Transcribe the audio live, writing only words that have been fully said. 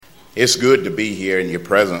It's good to be here in your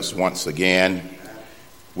presence once again.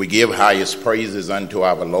 We give highest praises unto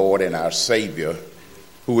our Lord and our Savior,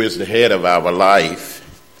 who is the head of our life.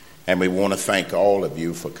 And we want to thank all of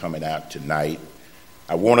you for coming out tonight.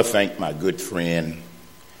 I want to thank my good friend,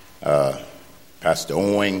 Pastor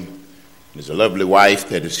Owen. There's a lovely wife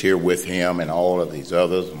that is here with him and all of these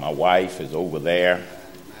others. My wife is over there.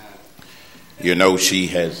 You know,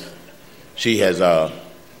 yes,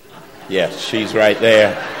 she's right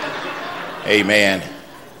there. Amen.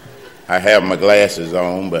 I have my glasses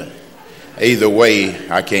on, but either way,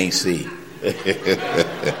 I can't see.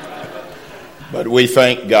 But we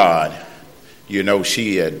thank God. You know,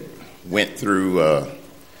 she had went through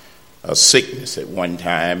a sickness at one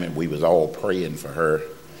time, and we was all praying for her.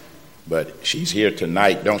 But she's here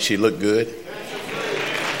tonight. Don't she look good?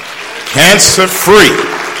 Cancer-free.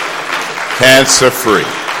 Cancer-free.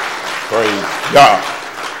 Praise God.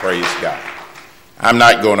 Praise God. I'm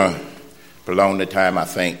not going to prolong the time. I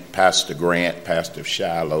thank Pastor Grant, Pastor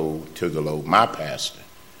Shiloh Tugalo, my pastor,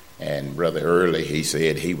 and Brother Early. He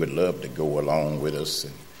said he would love to go along with us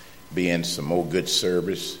and be in some more good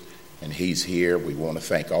service, and he's here. We want to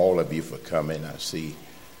thank all of you for coming. I see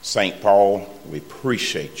St. Paul, we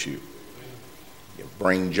appreciate you. You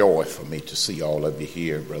bring joy for me to see all of you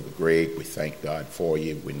here. Brother Greg, we thank God for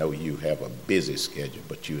you. We know you have a busy schedule,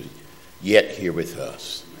 but you're yet here with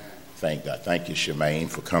us. Thank God. Thank you, Shemaine,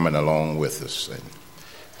 for coming along with us. And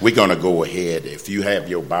we're going to go ahead. If you have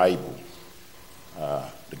your Bible,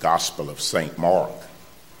 the Gospel of St. Mark,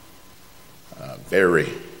 very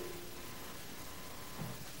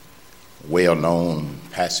well-known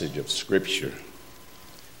passage of Scripture.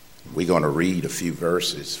 We're going to read a few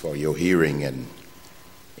verses for your hearing, and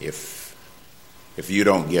if you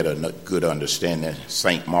don't get a good understanding,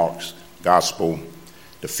 St. Mark's Gospel,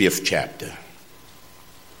 the 5th chapter.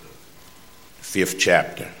 5th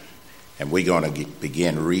chapter, and we're going to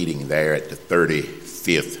begin reading there at the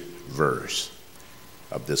 35th verse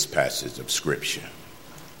of this passage of Scripture.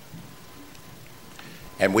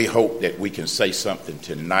 And we hope that we can say something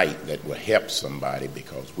tonight that will help somebody,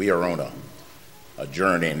 because we are on a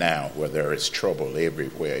journey now where there is trouble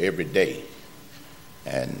everywhere, every day,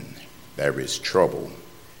 and there is trouble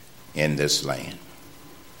in this land.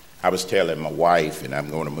 I was telling my wife, and I'm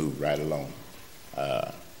going to move right along,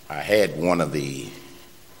 I had one of the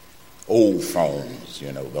old phones,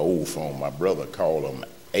 the old phone. My brother called them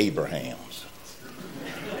Abrahams.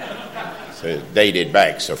 So it dated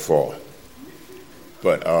back so far.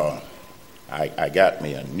 But I got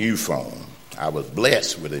me a new phone. I was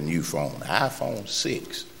blessed with a new phone, iPhone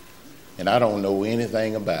 6. And I don't know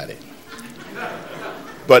anything about it.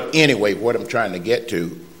 But anyway, what I'm trying to get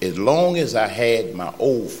to, as long as I had my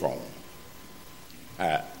old phone,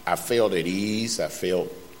 I felt at ease. I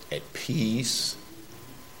felt at peace,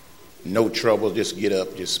 no trouble, just get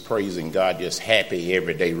up, just praising God, just happy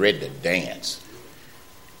every day, ready to dance.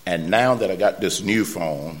 And now that I got this new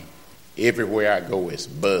phone, everywhere I go it's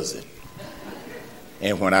buzzing.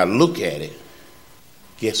 And when I look at it,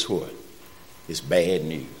 guess what? It's bad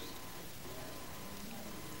news.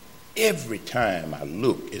 Every time I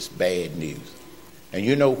look, it's bad news. And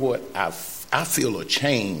you know what? I feel a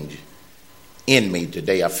change in me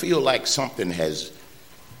today. I feel like something has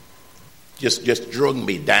just drug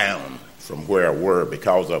me down from where I were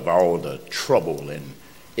because of all the trouble and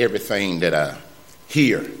everything that I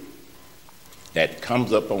hear that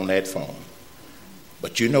comes up on that phone.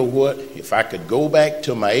 But you know what? If I could go back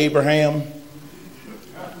to my Abraham,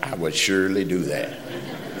 I would surely do that.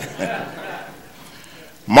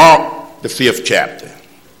 Mark, the 5th chapter,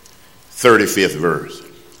 35th verse.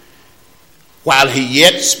 While he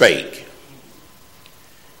yet spake,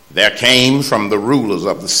 there came from the rulers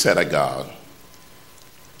of the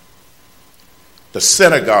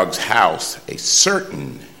synagogue's house, a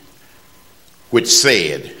certain which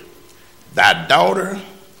said, Thy daughter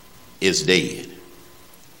is dead.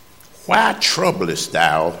 Why troublest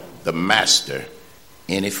thou the master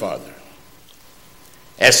any further?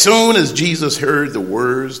 As soon as Jesus heard the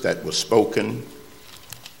words that were spoken,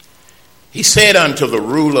 he said unto the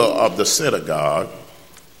ruler of the synagogue,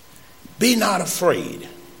 Be not afraid,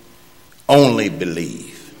 only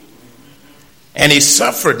believe. And he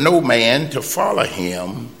suffered no man to follow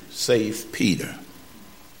him save Peter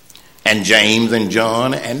and James and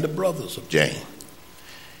John and the brothers of James.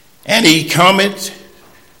 And he cometh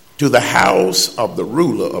to the house of the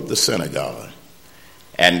ruler of the synagogue,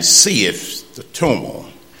 and seeth the tumult,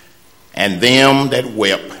 and them that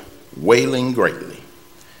wept, wailing greatly.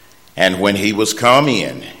 And when he was come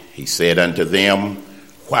in, he said unto them,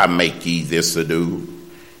 Why make ye this ado,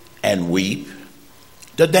 and weep?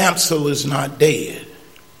 The damsel is not dead,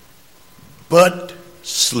 but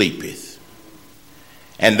sleepeth.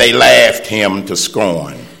 And they laughed him to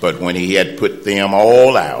scorn. But when he had put them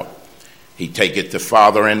all out, he taketh the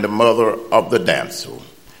father and the mother of the damsel,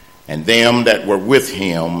 and them that were with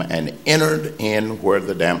him, and entered in where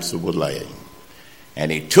the damsel was laying.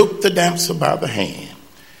 And he took the damsel by the hand,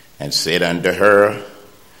 and said unto her,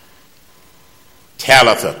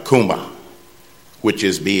 Talitha Cuma, which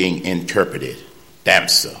is being interpreted,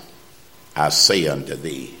 Damsel, I say unto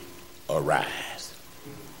thee, arise.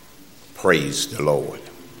 Praise the Lord.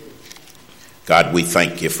 God, we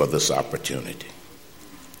thank you for this opportunity.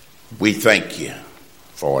 We thank you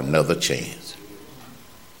for another chance.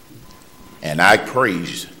 And I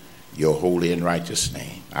praise your holy and righteous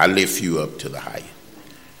name. I lift you up to the height.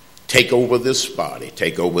 Take over this body.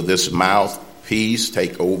 Take over this mouthpiece.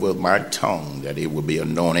 Take over my tongue, that it will be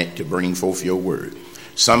anointed to bring forth your word.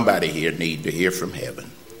 Somebody here need to hear from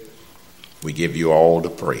heaven. We give you all the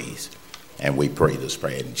praise. And we pray this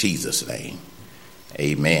prayer in Jesus' name.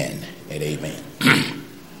 Amen and amen.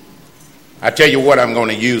 I tell you what I'm going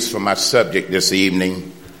to use for my subject this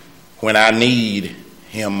evening. When I need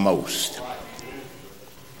him most.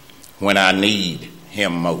 When I need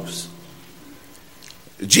him most.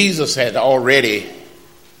 Jesus had already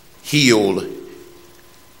healed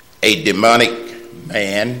a demonic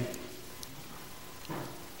man.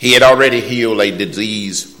 He had already healed a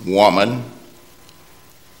diseased woman.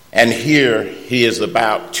 And here he is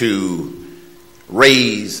about to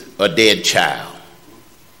raise a dead child.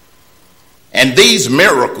 And these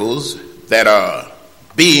miracles that are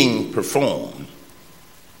being performed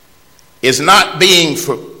is not being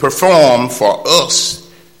performed for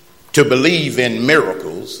us to believe in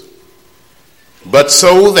miracles, but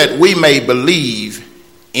so that we may believe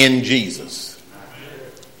in Jesus.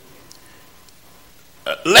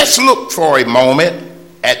 Let's look for a moment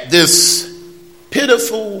at this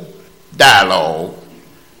pitiful dialogue.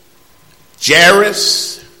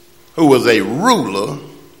 Jairus, who was a ruler,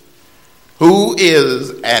 who is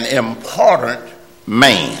an important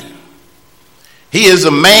man. He is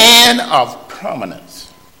a man of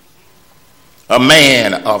prominence, a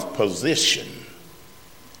man of position.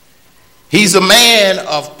 He's a man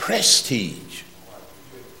of prestige,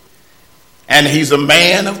 and he's a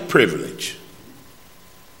man of privilege.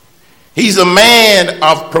 He's a man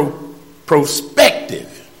of prospective.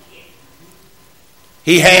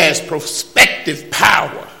 He has prospective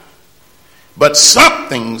power. But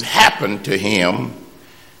something's happened to him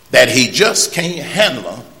that he just can't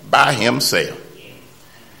handle by himself.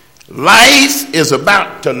 Life is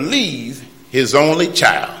about to leave his only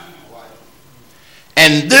child.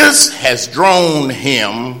 And this has drawn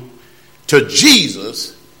him to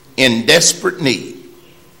Jesus in desperate need.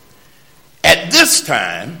 At this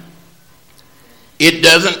time, it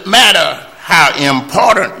doesn't matter how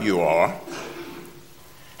important you are,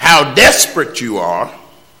 how desperate you are,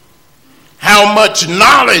 how much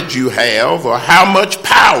knowledge you have, or how much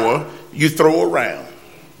power you throw around.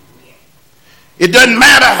 It doesn't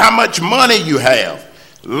matter how much money you have.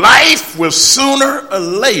 Life will sooner or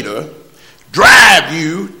later drive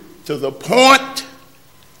you to the point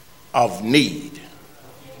of need.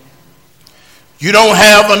 You don't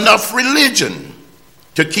have enough religion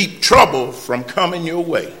to keep trouble from coming your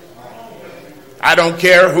way. I don't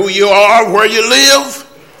care who you are, where you live,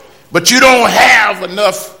 but you don't have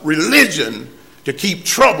enough religion to keep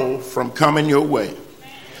trouble from coming your way.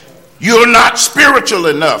 You're not spiritual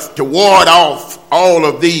enough to ward off all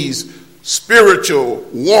of these spiritual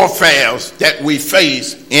warfares that we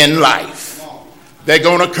face in life. They're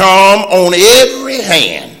going to come on every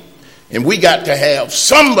hand, and we got to have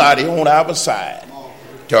somebody on our side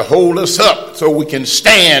to hold us up so we can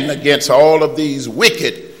stand against all of these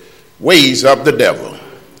wicked ways of the devil.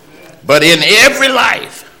 But in every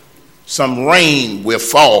life, some rain will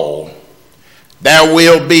fall. There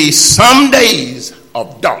will be some days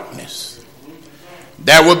of darkness.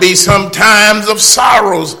 There will be some times of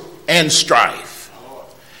sorrows and strife.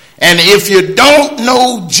 And if you don't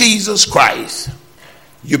know Jesus Christ,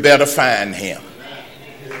 you better find him.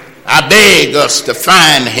 I beg us to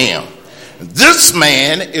find him. This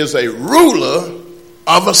man is a ruler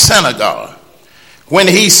of a synagogue. When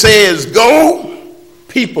he says go,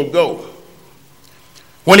 people go.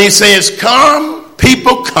 When he says come,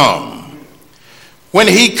 people come. When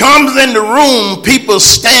he comes in the room, people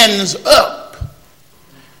stands up.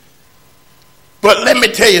 But let me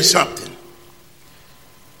tell you something.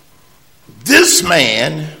 This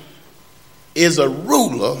man is a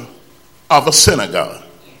ruler of a synagogue.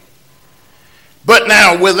 But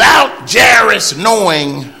now, without Jairus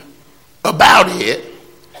knowing about it,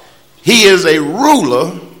 he is a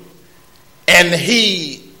ruler and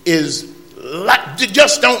he is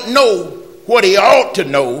just don't know what he ought to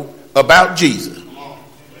know about Jesus.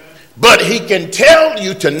 But he can tell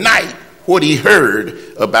you tonight what he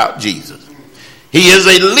heard about Jesus. He is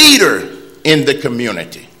a leader in the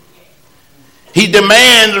community. He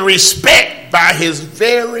demands respect by his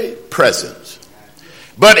very presence.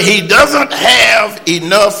 But he doesn't have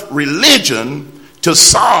enough religion to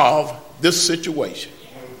solve this situation.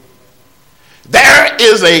 There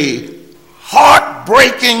is a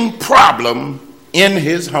heartbreaking problem in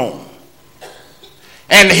his home.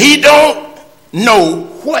 And he don't know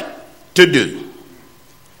what to do.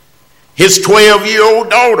 His 12-year-old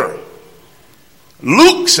daughter,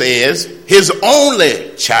 Luke says, his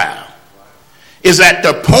only child, is at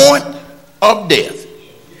the point of death.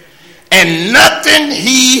 And nothing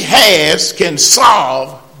he has can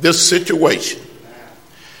solve this situation.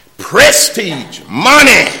 Prestige,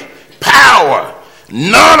 money, power,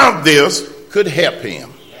 none of this could help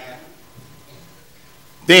him.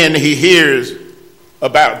 Then he hears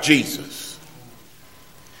about Jesus.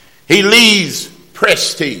 He leaves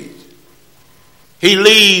prestige. He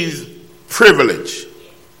leaves privilege,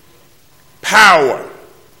 power,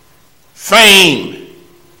 fame.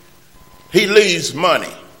 He leaves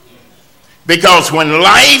money. Because when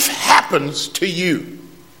life happens to you,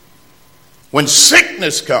 when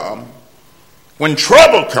sickness comes, when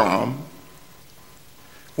trouble comes,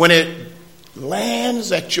 when it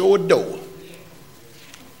lands at your door,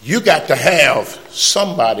 you got to have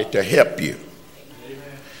somebody to help you.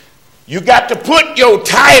 You got to put your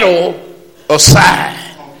title aside.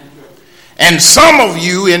 And some of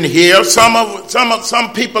you in here,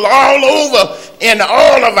 some people all over in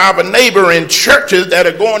all of our neighboring churches that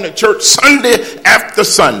are going to church Sunday after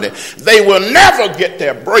Sunday, they will never get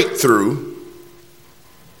their breakthrough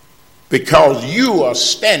because you are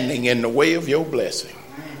standing in the way of your blessing.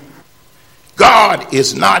 God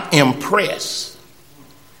is not impressed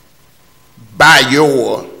by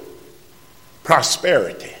your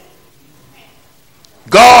prosperity.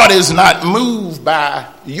 God is not moved by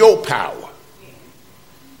your power.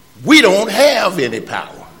 We don't have any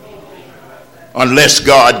power unless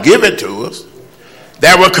God give it to us.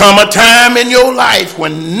 There will come a time in your life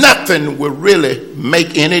when nothing will really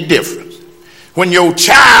make any difference. When your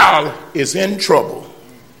child is in trouble,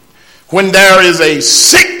 when there is a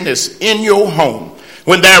sickness in your home,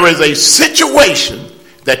 when there is a situation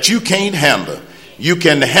that you can't handle, you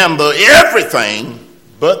can handle everything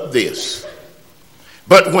but this.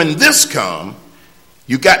 But when this comes,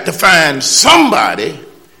 you got to find somebody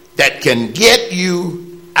that can get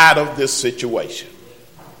you out of this situation.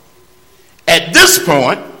 At this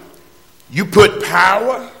point, you put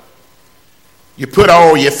power, you put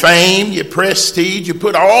all your fame, your prestige, you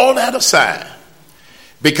put all that aside.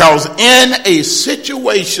 Because in a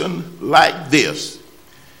situation like this,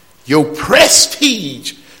 your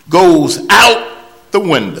prestige goes out the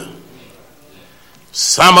window.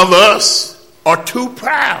 Some of us are too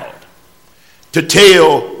proud to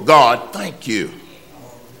tell God thank you.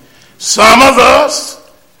 Some of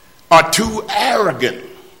us are too arrogant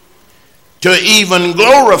to even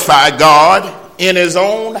glorify God in his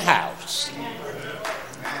own house.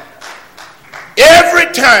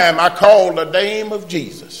 Every time I call the name of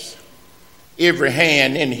Jesus, every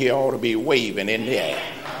hand in here ought to be waving in the air,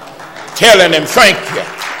 telling him thank you.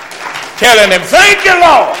 Telling him thank you,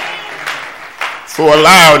 Lord, for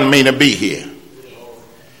allowing me to be here.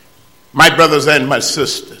 My brothers and my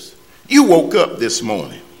sisters, you woke up this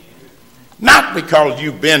morning not because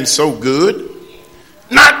you've been so good,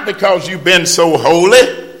 not because you've been so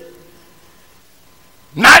holy,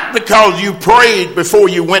 not because you prayed before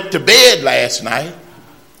you went to bed last night,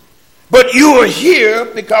 but you are here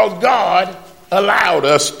because God allowed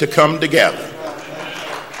us to come together.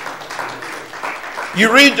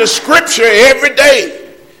 You read the scripture every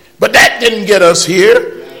day, but that didn't get us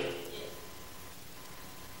here.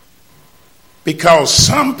 Because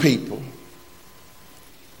some people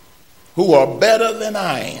who are better than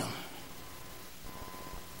I am,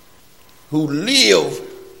 who live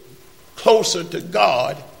closer to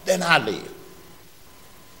God than I live,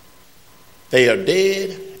 they are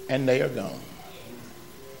dead and they are gone.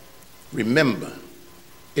 Remember,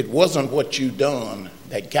 it wasn't what you done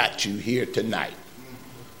that got you here tonight,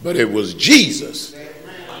 but it was Jesus,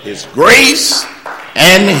 his grace,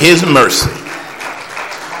 and his mercy.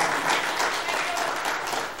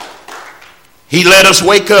 He let us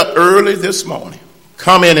wake up early this morning,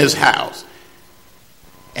 come in his house.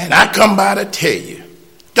 And I come by to tell you,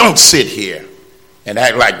 don't sit here and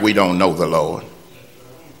act like we don't know the Lord.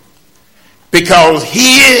 Because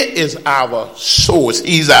he is our source.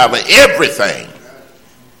 He's our everything.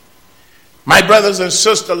 My brothers and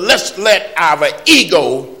sisters, let's let our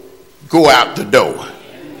ego go out the door.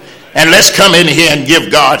 And let's come in here and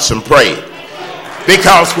give God some praise.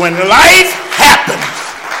 Because when life happens,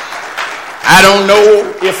 I don't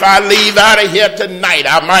know if I leave out of here tonight.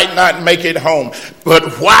 I might not make it home.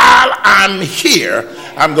 But while I'm here,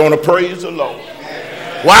 I'm going to praise the Lord.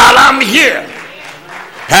 While I'm here,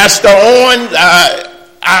 Pastor Owen,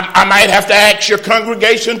 I might have to ask your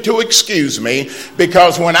congregation to excuse me,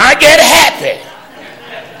 because when I get happy,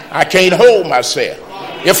 I can't hold myself.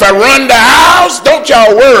 If I run the aisles, don't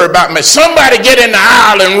y'all worry about me. Somebody get in the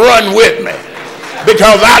aisle and run with me,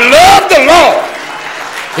 because I love the Lord.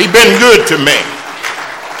 He's been good to me.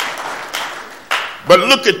 But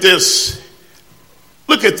look at this.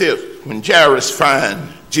 Look at this. When Jairus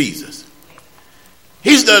finds Jesus,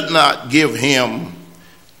 he does not give him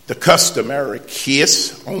the customary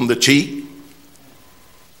kiss on the cheek.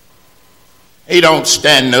 He don't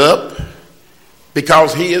stand up,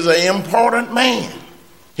 because he is an important man.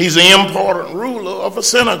 He's an important ruler of a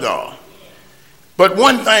synagogue. But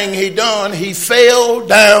one thing he done, he fell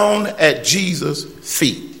down at Jesus'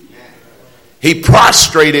 feet. He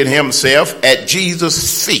prostrated himself at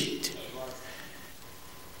Jesus' feet.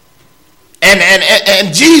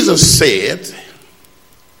 And Jesus said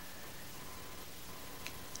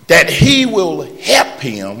that he will help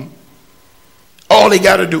him. All he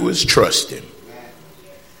got to do is trust him.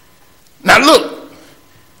 Now look,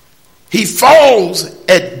 he falls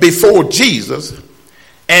before Jesus,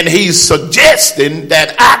 and he's suggesting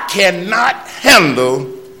that I cannot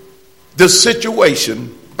handle the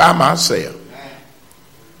situation by myself.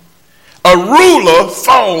 A ruler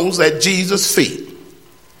falls at Jesus' feet.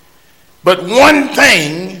 But one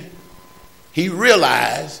thing, he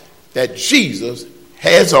realized that Jesus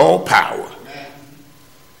has all power.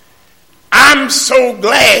 I'm so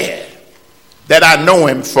glad that I know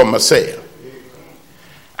him for myself.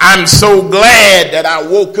 I'm so glad that I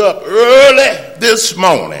woke up early this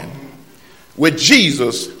morning with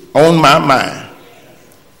Jesus on my mind.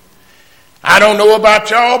 I don't know about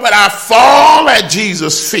y'all, but I fall at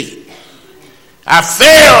Jesus' feet. I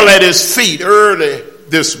fell at his feet early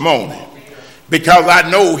this morning because I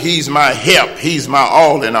know he's my help. He's my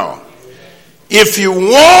all in all. If you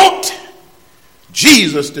want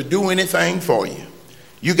Jesus to do anything for you,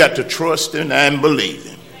 you got to trust him and believe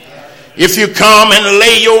him. If you come and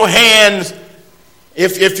lay your hands,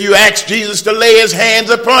 if you ask Jesus to lay his hands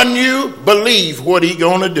upon you, believe what he's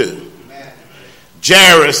going to do.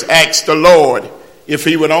 Jairus asked the Lord if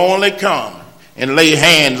he would only come and lay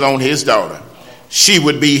hands on his daughter, she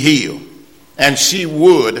would be healed and she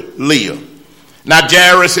would live. Now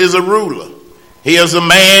Jairus is a ruler. He is a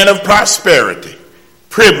man of prosperity,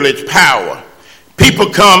 privilege, power. People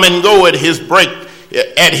come and go at his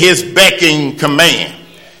becking command.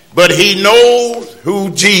 But he knows who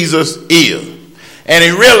Jesus is. And he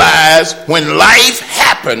realized when life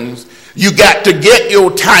happens, you got to get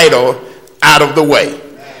your title out of the way.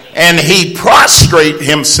 And he prostrate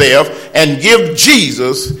himself and give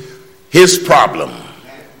Jesus his problem.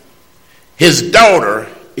 His daughter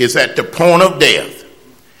is at the point of death.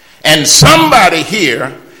 And somebody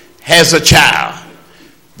here has a child.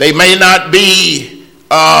 They may not be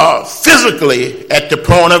physically at the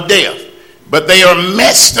point of death, but they are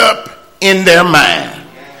messed up in their mind.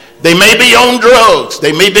 They may be on drugs.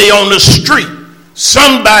 They may be on the street.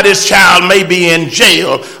 Somebody's child may be in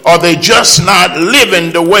jail, or they just not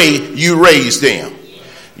living the way you raised them.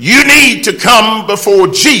 You need to come before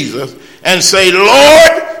Jesus and say,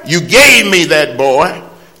 Lord, you gave me that boy.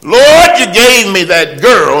 Lord, you gave me that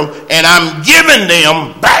girl, and I'm giving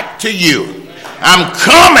them back to you. I'm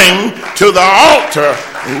coming to the altar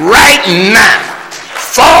right now,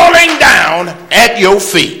 falling down at your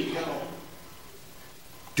feet.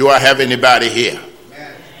 Do I have anybody here?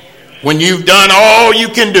 When you've done all you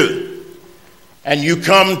can do and you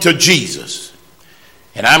come to Jesus,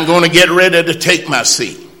 and I'm going to get ready to take my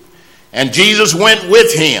seat, and Jesus went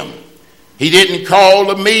with him. He didn't call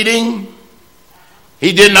a meeting.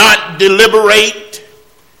 He did not deliberate.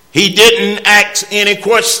 He didn't ask any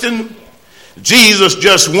question. Jesus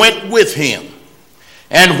just went with him.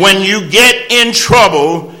 And when you get in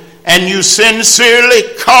trouble and you sincerely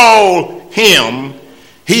call him,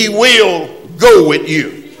 he will go with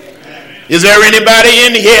you. Is there anybody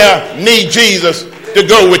in here need Jesus to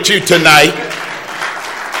go with you tonight?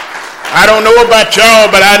 I don't know about y'all,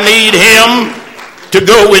 but I need him to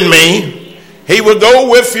go with me. He will go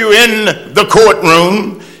with you in the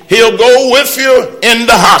courtroom. He'll go with you in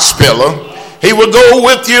the hospital. He will go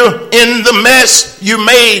with you in the mess you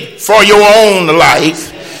made for your own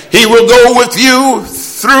life. He will go with you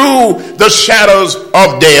through the shadows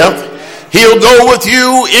of death. He'll go with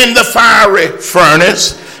you in the fiery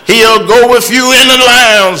furnace. He'll go with you in the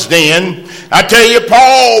lion's den. I tell you,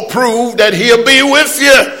 Paul proved that he'll be with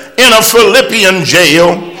you in a Philippian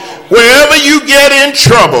jail. Wherever you get in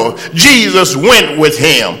trouble, Jesus went with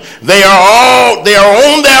him. They are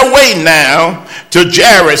on their way now to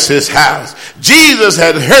Jairus' house. Jesus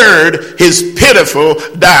had heard his pitiful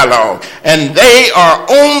dialogue, and they are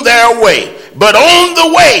on their way. But on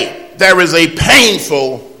the way, there is a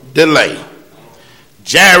painful delay.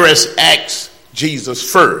 Jairus asks Jesus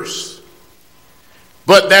first,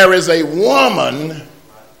 but there is a woman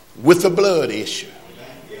with a blood issue,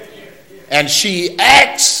 and she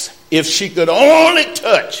asks if she could only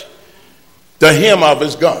touch the hem of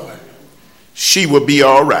his garment, she would be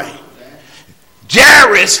all right.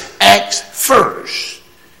 Jairus asked first,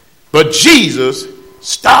 but Jesus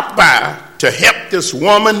stopped by to help this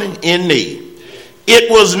woman in need. It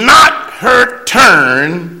was not her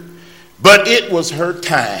turn, but it was her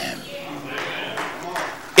time.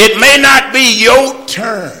 It may not be your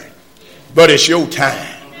turn, but it's your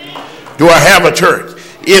time. Do I have a church?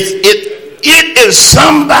 It is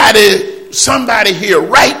somebody here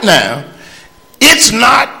right now. It's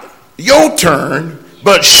not your turn,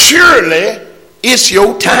 but surely it's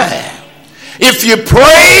your time. If you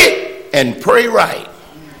pray and pray right,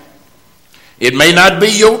 it may not be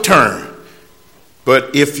your turn,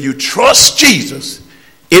 but if you trust Jesus,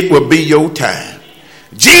 it will be your time.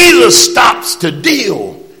 Jesus stops to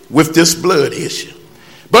deal with this blood issue.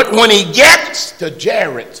 But when he gets to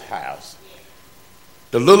Jairus' house,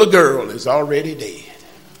 the little girl is already dead.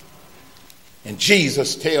 And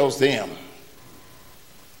Jesus tells them,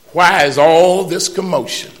 why is all this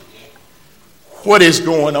commotion? What is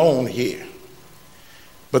going on here?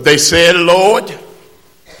 But they said, Lord,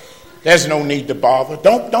 there's no need to bother.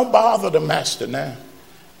 Don't bother the master now.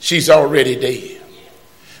 She's already dead.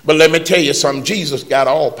 But let me tell you something. Jesus got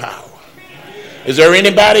all power. Is there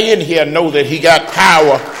anybody in here know that he got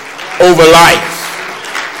power over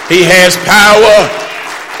life? He has power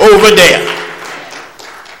over death.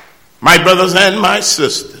 My brothers and my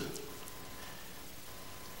sisters,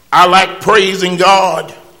 I like praising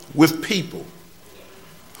God with people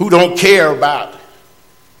who don't care about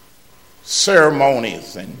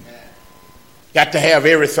ceremonies and got to have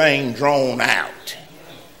everything drawn out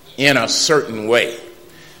in a certain way.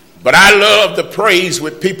 But I love to praise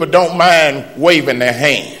with people don't mind waving their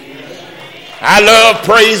hand. I love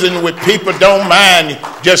praising with people don't mind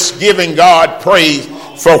just giving God praise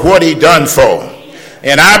for what he done for them.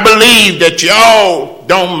 And I believe that y'all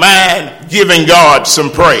don't mind giving God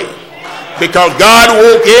some praise, because God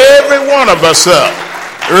woke every one of us up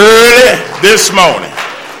early this morning.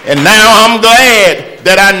 And now I'm glad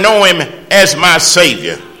that I know him as my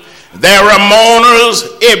Savior. There are mourners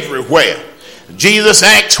everywhere. Jesus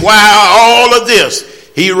asks why all of this.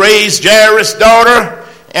 He raised Jairus' daughter,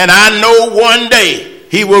 and I know one day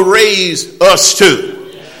he will raise us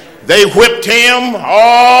too. They whipped him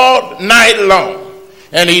all night long,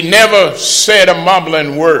 and he never said a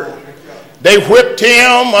mumbling word. They whipped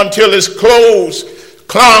him until his clothes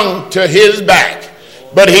clung to his back,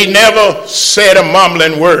 but he never said a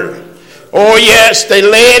mumbling word. Oh yes, they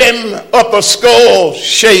laid him up a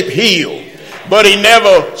skull-shaped hill, but he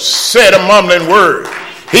never said a mumbling word.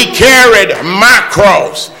 He carried my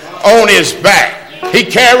cross on his back. He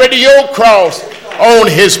carried your cross on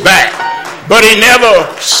his back, but he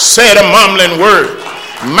never said a mumbling word.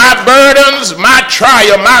 My burdens, my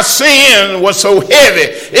trial, my sin was so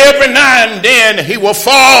heavy. Every now and then he will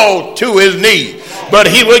fall to his knees, but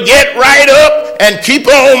he will get right up and keep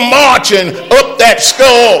on marching up that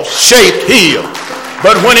skull-shaped hill.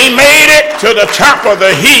 But when he made it to the top of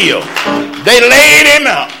the hill, they laid him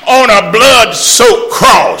on a blood-soaked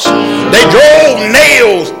cross. They drove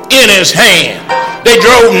nails in his hand. They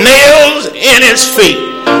drove nails in his feet.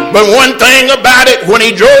 But one thing about it, when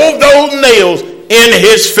he drove those nails in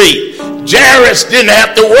his feet, Jairus didn't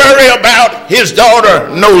have to worry about his daughter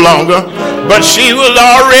no longer, but she was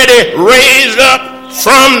already raised up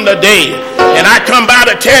from the dead. And I come by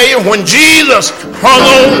to tell you, when Jesus hung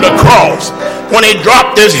on the cross, when he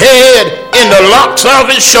dropped his head in the locks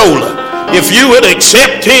of his shoulder, if you would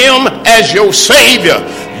accept him as your Savior,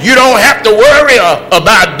 you don't have to worry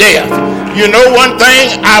about death. You know one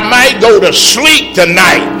thing, I might go to sleep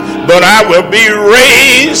tonight, but I will be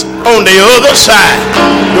raised on the other side.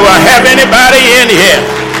 Do I have anybody in here?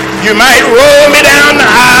 You might roll me down the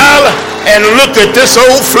aisle and look at this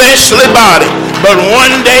old fleshly body, but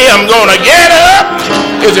one day I'm going to get up.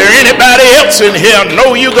 Is there anybody else in here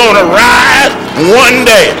know you're going to rise one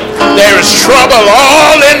day? There is trouble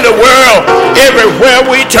all in the world. Everywhere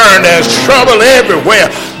we turn, there's trouble everywhere.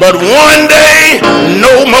 But one day,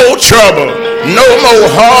 no more trouble, no more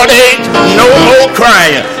heartache, no more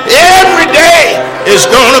crying. Every day is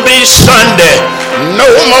going to be Sunday. No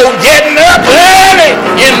more getting up early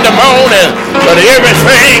in the morning, but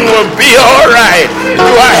everything will be all right.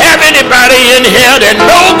 Do I have anybody in here that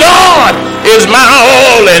know God is my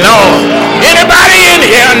all in all? Anybody in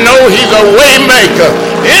here know he's a way maker?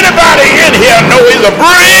 Anybody in here know he's a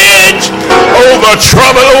bridge over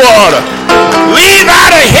troubled water? Leave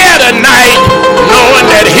out of here tonight knowing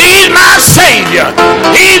that he's my Savior.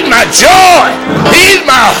 He's my joy. He's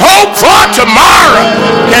my hope for tomorrow.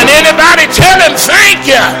 Can anybody tell him thank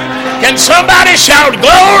you? Can somebody shout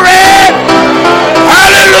glory?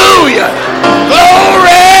 Hallelujah.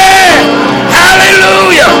 Glory.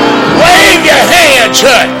 Hallelujah. Wave your hand,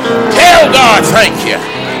 church. Tell God thank you.